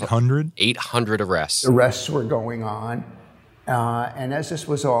sit-in. 800? 800 arrests. Arrests were going on. And as this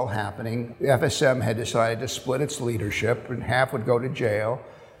was all happening, the FSM had decided to split its leadership, and half would go to jail,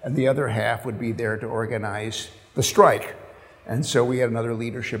 and the other half would be there to organize the strike. And so we had another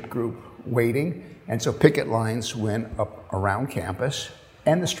leadership group waiting, and so picket lines went up around campus,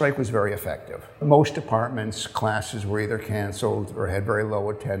 and the strike was very effective. Most departments' classes were either canceled or had very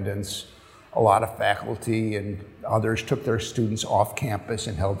low attendance. A lot of faculty and others took their students off campus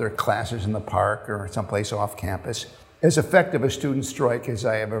and held their classes in the park or someplace off campus. As effective a student strike as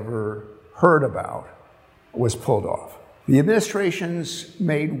I have ever heard about was pulled off. The administrations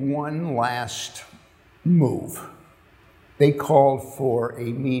made one last move. They called for a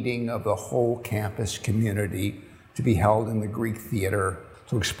meeting of the whole campus community to be held in the Greek Theater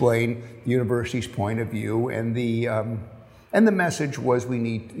to explain the university's point of view, and the message was we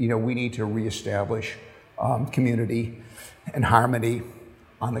need to reestablish community and harmony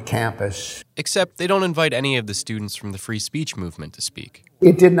on the campus. Except they don't invite any of the students from the free speech movement to speak.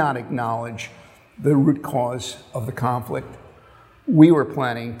 It did not acknowledge the root cause of the conflict. We were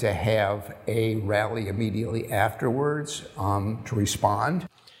planning to have a rally immediately afterwards to respond.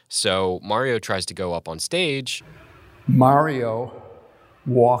 So Mario tries to go up on stage. Mario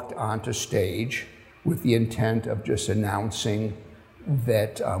walked onto stage with the intent of just announcing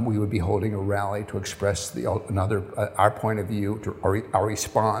that we would be holding a rally to express our point of view, our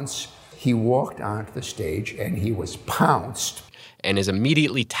response. He walked onto the stage and he was pounced. And is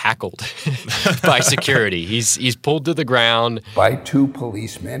immediately tackled by security. He's pulled to the ground. By two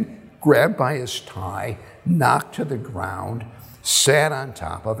policemen, grabbed by his tie, knocked to the ground, sat on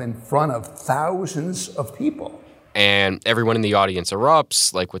top of, in front of thousands of people. And everyone in the audience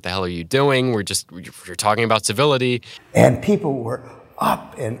erupts, like, what the hell are you doing? We're talking about civility. And people were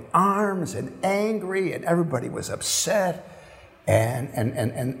up in arms and angry, and everybody was upset.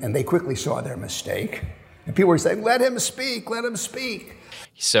 And they quickly saw their mistake. And people were saying, let him speak, let him speak.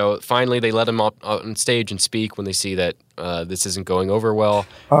 So finally they let him up on stage and speak when they see that this isn't going over well.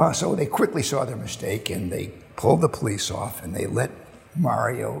 So they quickly saw their mistake, and they pulled the police off, and they led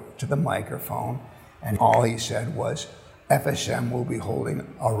Mario to the microphone. And all he said was, FSM will be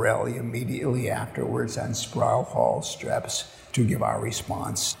holding a rally immediately afterwards on Sproul Hall steps to give our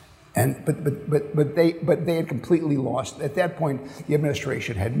response. But they had completely lost. At that point, the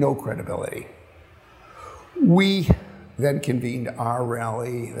administration had no credibility. We then convened our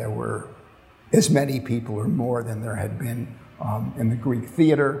rally. There were as many people or more than there had been in the Greek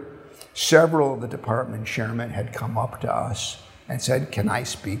Theater. Several of the department chairmen had come up to us and said, can I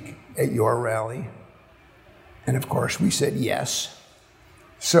speak at your rally? And of course, we said yes.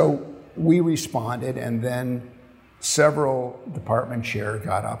 So we responded, and then several department chairs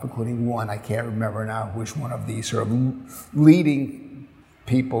got up, including one, I can't remember now which one of these sort of leading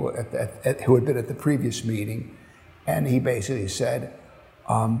people who had been at the previous meeting. And he basically said,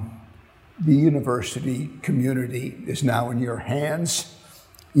 the university community is now in your hands.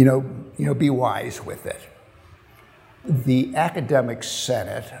 Be wise with it. The academic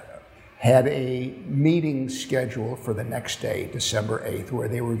senate had a meeting scheduled for the next day, December 8th, where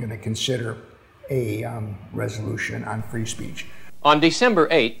they were going to consider a resolution on free speech. On December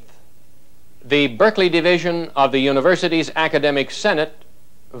 8th, the Berkeley Division of the university's academic senate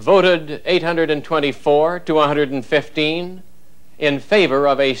voted 824 to 115 in favor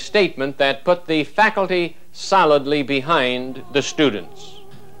of a statement that put the faculty solidly behind the students.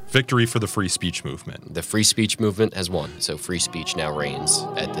 Victory for the free speech movement. The free speech movement has won, so free speech now reigns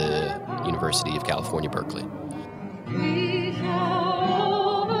at the University of California, Berkeley.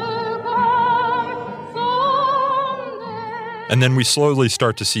 And then we slowly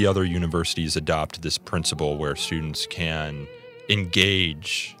start to see other universities adopt this principle where students can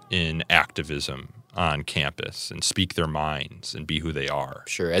engage in activism on campus and speak their minds and be who they are.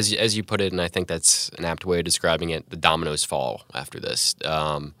 Sure. As you put it, and I think that's an apt way of describing it, the dominoes fall after this.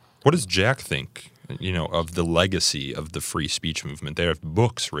 What does Jack think, of the legacy of the free speech movement? There have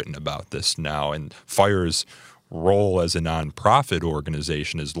books written about this now, and FIRE's role as a nonprofit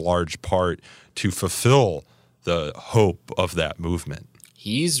organization is large part to fulfill the hope of that movement.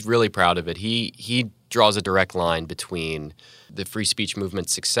 He's really proud of it. He draws a direct line between the free speech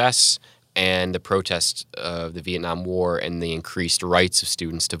movement's success and the protest of the Vietnam War and the increased rights of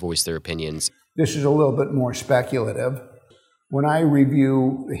students to voice their opinions. This is a little bit more speculative. When I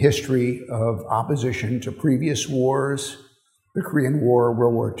review the history of opposition to previous wars, the Korean War,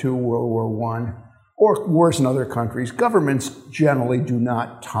 World War II, World War I, or wars in other countries, governments generally do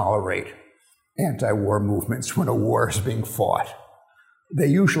not tolerate anti-war movements when a war is being fought. They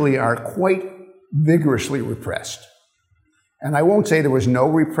usually are quite vigorously repressed. And I won't say there was no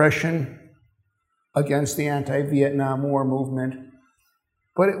repression against the anti-Vietnam War movement,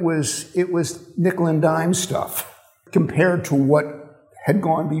 but it was nickel and dime stuff compared to what had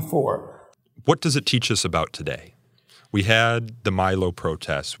gone before. What does it teach us about today? We had the Milo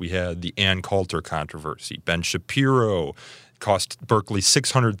protests. We had the Ann Coulter controversy. Ben Shapiro cost Berkeley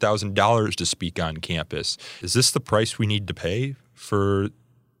 $600,000 to speak on campus. Is this the price we need to pay for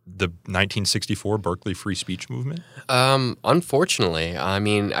the 1964 Berkeley free speech movement? Unfortunately. I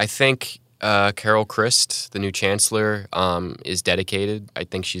mean, I think Carol Christ, the new chancellor, is dedicated. I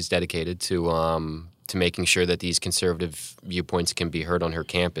think she's dedicated to making sure that these conservative viewpoints can be heard on her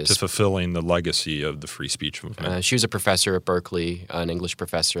campus. To fulfilling the legacy of the free speech movement. She was a professor at Berkeley, an English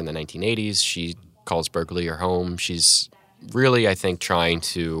professor in the 1980s. She calls Berkeley her home. She's really, I think, trying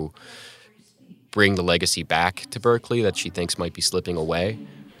to bring the legacy back to Berkeley that she thinks might be slipping away.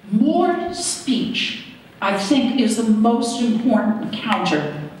 More speech, I think, is the most important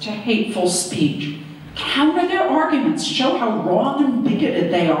counter to hateful speech. Counter their arguments, show how wrong and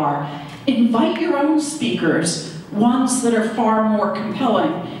bigoted they are. Invite your own speakers, ones that are far more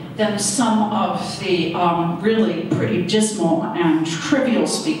compelling than some of the really pretty dismal and trivial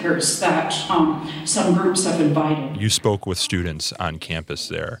speakers that some groups have invited. You spoke with students on campus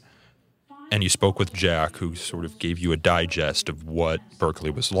there, and you spoke with Jack, who sort of gave you a digest of what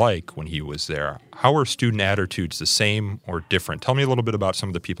Berkeley was like when he was there. How are student attitudes the same or different? Tell me a little bit about some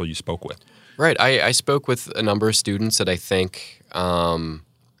of the people you spoke with. Right. I spoke with a number of students that I think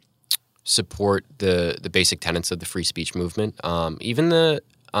support the basic tenets of the free speech movement. I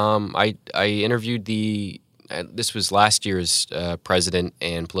interviewed this was last year's president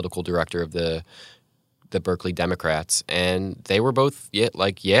and political director of the Berkeley Democrats, and they were both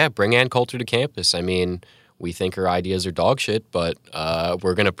bring Ann Coulter to campus. I mean, we think her ideas are dog shit, but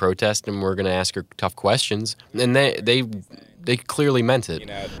we're going to protest and we're going to ask her tough questions, and they clearly meant it. You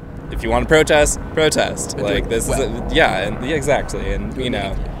know, if you want to protest, protest. Like this is exactly, and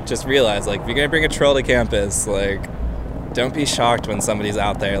just realize if you're going to bring a troll to campus, don't be shocked when somebody's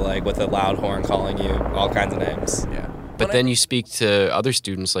out there with a loud horn calling you all kinds of names. Yeah. But then you speak to other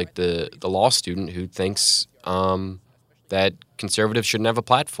students, like the law student who thinks that conservatives shouldn't have a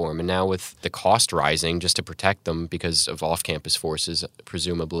platform. And now with the cost rising just to protect them because of off-campus forces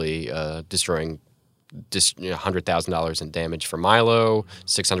presumably destroying $100,000 in damage for Milo,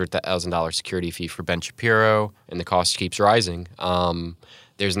 $600,000 security fee for Ben Shapiro, and the cost keeps rising.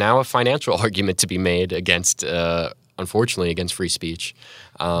 There's now a financial argument to be made against unfortunately, against free speech.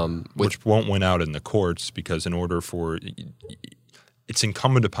 Which won't win out in the courts because in order for – it's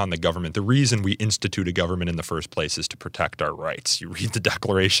incumbent upon the government. The reason we institute a government in the first place is to protect our rights. You read the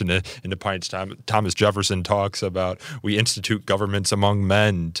Declaration in Independence. Thomas Jefferson talks about we institute governments among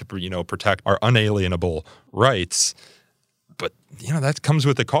men to protect our unalienable rights. But, that comes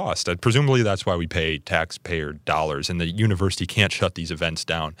with a cost. Presumably that's why we pay taxpayer dollars, and the university can't shut these events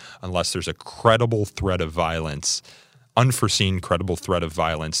down unless there's a credible threat of violence, unforeseen credible threat of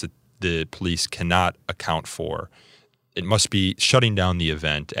violence that the police cannot account for. It must be shutting down the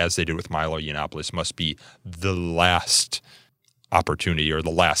event, as they did with Milo Yiannopoulos, must be the last opportunity or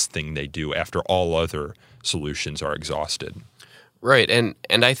the last thing they do after all other solutions are exhausted. Right, and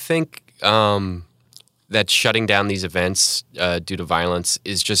I think that shutting down these events due to violence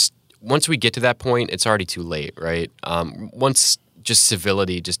is just once we get to that point, it's already too late, right? Once just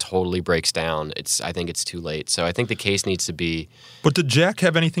civility just totally breaks down, I think it's too late. So I think the case needs to be. But did Jack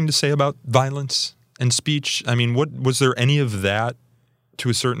have anything to say about violence and speech? I mean, was there any of that to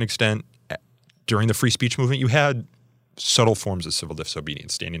a certain extent during the free speech movement? You had subtle forms of civil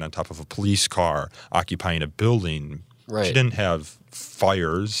disobedience, standing on top of a police car, occupying a building. Right. She didn't have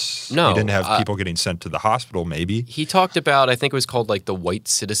fires. No. He didn't have people getting sent to the hospital, maybe. He talked about, I think it was called the White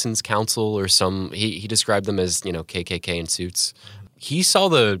Citizens Council or he described them as, KKK in suits. He saw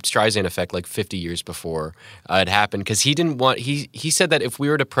the Streisand effect 50 years before it happened because he didn't want – he said that if we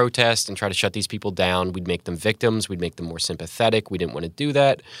were to protest and try to shut these people down, we'd make them victims, we'd make them more sympathetic. We didn't want to do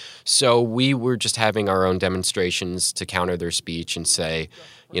that. So we were just having our own demonstrations to counter their speech and say,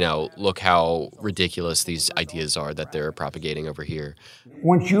 look how ridiculous these ideas are that they're propagating over here.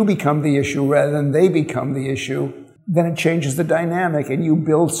 Once you become the issue rather than they become the issue, then it changes the dynamic and you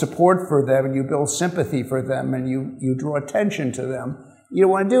build support for them and you build sympathy for them and you draw attention to them. You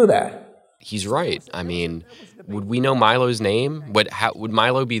don't want to do that. He's right. I mean, would we know Milo's name? Would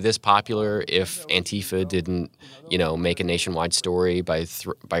Milo be this popular if Antifa didn't, make a nationwide story by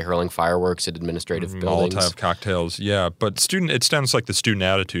hurling fireworks at administrative buildings? Molotov cocktails, yeah. But it sounds like the student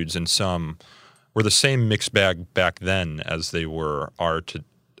attitudes in some were the same mixed bag back then as they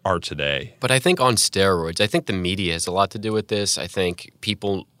are today. But I think on steroids. I think the media has a lot to do with this. I think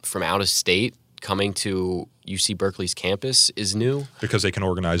people from out of state coming to UC Berkeley's campus is new. Because they can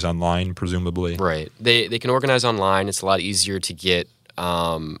organize online, presumably. Right. They can organize online. It's a lot easier to get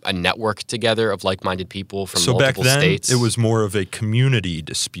a network together of like-minded people from so multiple back then, states. it was more of a community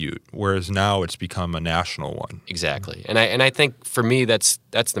dispute, whereas now it's become a national one. Exactly, and I think for me that's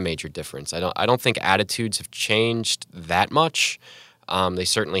the major difference. I don't think attitudes have changed that much. They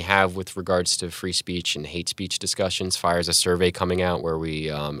certainly have with regards to free speech and hate speech discussions. FIRE's a survey coming out where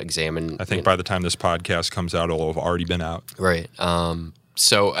we examine. I think by the time this podcast comes out, it'll have already been out. Right.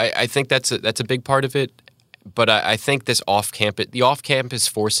 So I think that's a big part of it. But I think the off-campus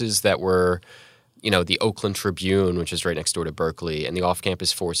forces that were, the Oakland Tribune, which is right next door to Berkeley, and the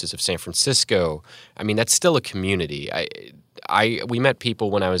off-campus forces of San Francisco. I mean, that's still a community. We met people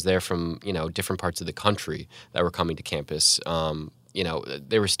when I was there from different parts of the country that were coming to campus.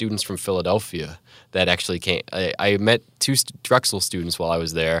 There were students from Philadelphia that actually came. I met 2 Drexel students while I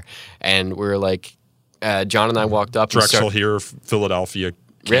was there, and we were like, John and I walked up. Drexel here, Philadelphia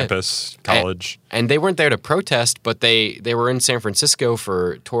campus, college. And they weren't there to protest, but they were in San Francisco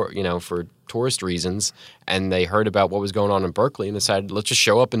for tourist reasons, and they heard about what was going on in Berkeley and decided, let's just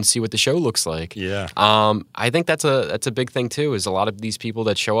show up and see what the show looks like. Yeah. I think that's a big thing too, is a lot of these people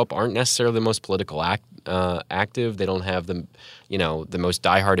that show up aren't necessarily the most political active. They don't have the most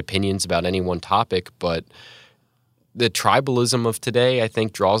diehard opinions about any one topic, but the tribalism of today, I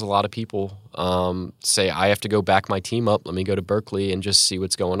think, draws a lot of people. Say, I have to go back my team up. Let me go to Berkeley and just see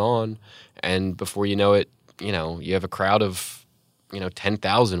what's going on. And before you know it, you have a crowd of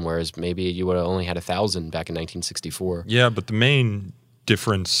 10,000, whereas maybe you would have only had 1,000 back in 1964. Yeah, but the main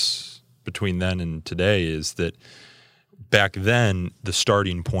difference between then and today is that back then the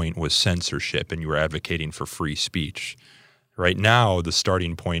starting point was censorship and you were advocating for free speech. Right now, the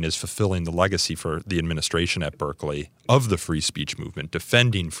starting point is fulfilling the legacy for the administration at Berkeley of the free speech movement,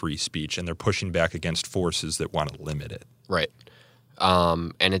 defending free speech, and they're pushing back against forces that want to limit it. Right.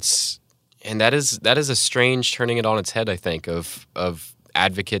 And that is a strange turning it on its head, I think, of student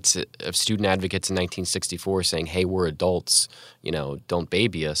advocates in 1964 saying, "Hey, we're adults, don't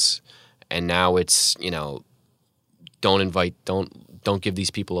baby us," and now it's don't give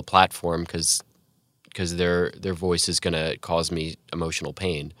these people a platform because their voice is going to cause me emotional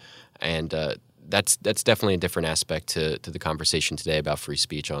pain, and that's definitely a different aspect to the conversation today about free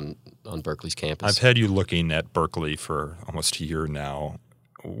speech on Berkeley's campus. I've had you looking at Berkeley for almost a year now.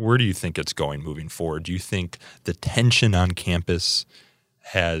 Where do you think it's going moving forward? Do you think the tension on campus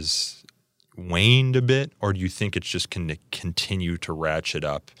has waned a bit, or do you think it's just going to continue to ratchet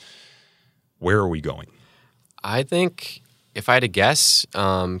up? Where are we going? I think, if I had to guess,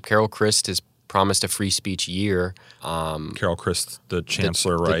 Carol Christ has promised a free speech year. Carol Christ, the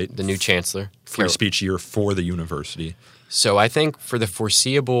chancellor, right? The new chancellor. Free speech year for the university. So I think for the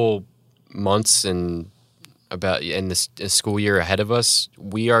foreseeable months and the school year ahead of us,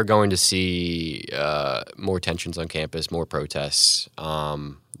 we are going to see more tensions on campus, more protests.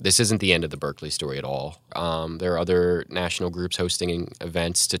 This isn't the end of the Berkeley story at all. There are other national groups hosting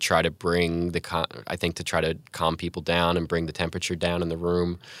events to try to bring to try to calm people down and bring the temperature down in the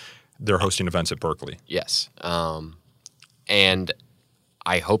room. They're hosting events at Berkeley. Yes. And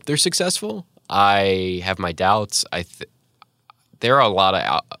I hope they're successful. I have my doubts. There are a lot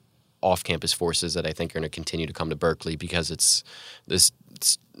of off-campus forces that I think are going to continue to come to Berkeley because it's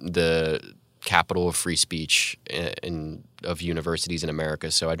the capital of free speech of universities in America.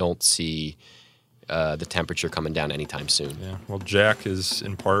 So I don't see the temperature coming down anytime soon. Yeah. Well, Jack is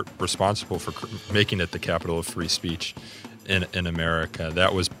in part responsible for making it the capital of free speech in America.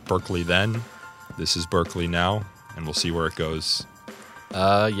 That was Berkeley then. This is Berkeley now, and we'll see where it goes.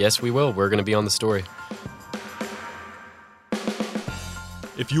 Yes, we will. We're going to be on the story.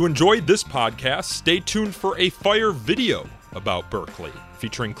 If you enjoyed this podcast, stay tuned for a FIRE video about Berkeley,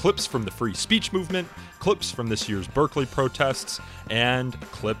 featuring clips from the free speech movement, clips from this year's Berkeley protests, and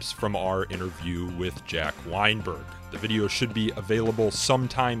clips from our interview with Jack Weinberg. The video should be available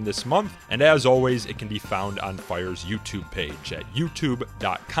sometime this month, and as always, it can be found on FIRE's YouTube page at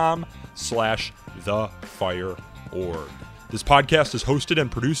youtube.com/thefireorg. This podcast is hosted and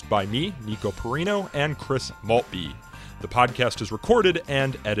produced by me, Nico Perino, and Chris Maltby. The podcast is recorded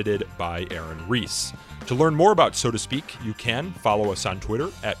and edited by Aaron Reese. To learn more about So to Speak, you can follow us on Twitter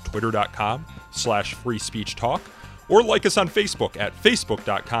at twitter.com/freespeechtalk, or like us on Facebook at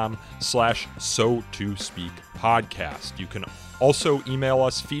facebook.com/so-to-speak-podcast. You can also email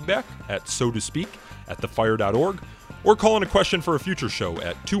us feedback at so-to-speak@thefire.org, or call in a question for a future show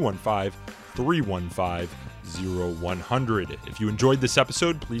at 215-315-0100. If you enjoyed this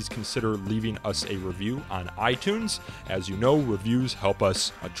episode, please consider leaving us a review on iTunes. As you know, reviews help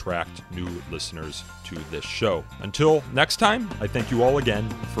us attract new listeners to this show. Until next time, I thank you all again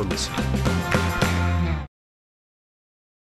for listening.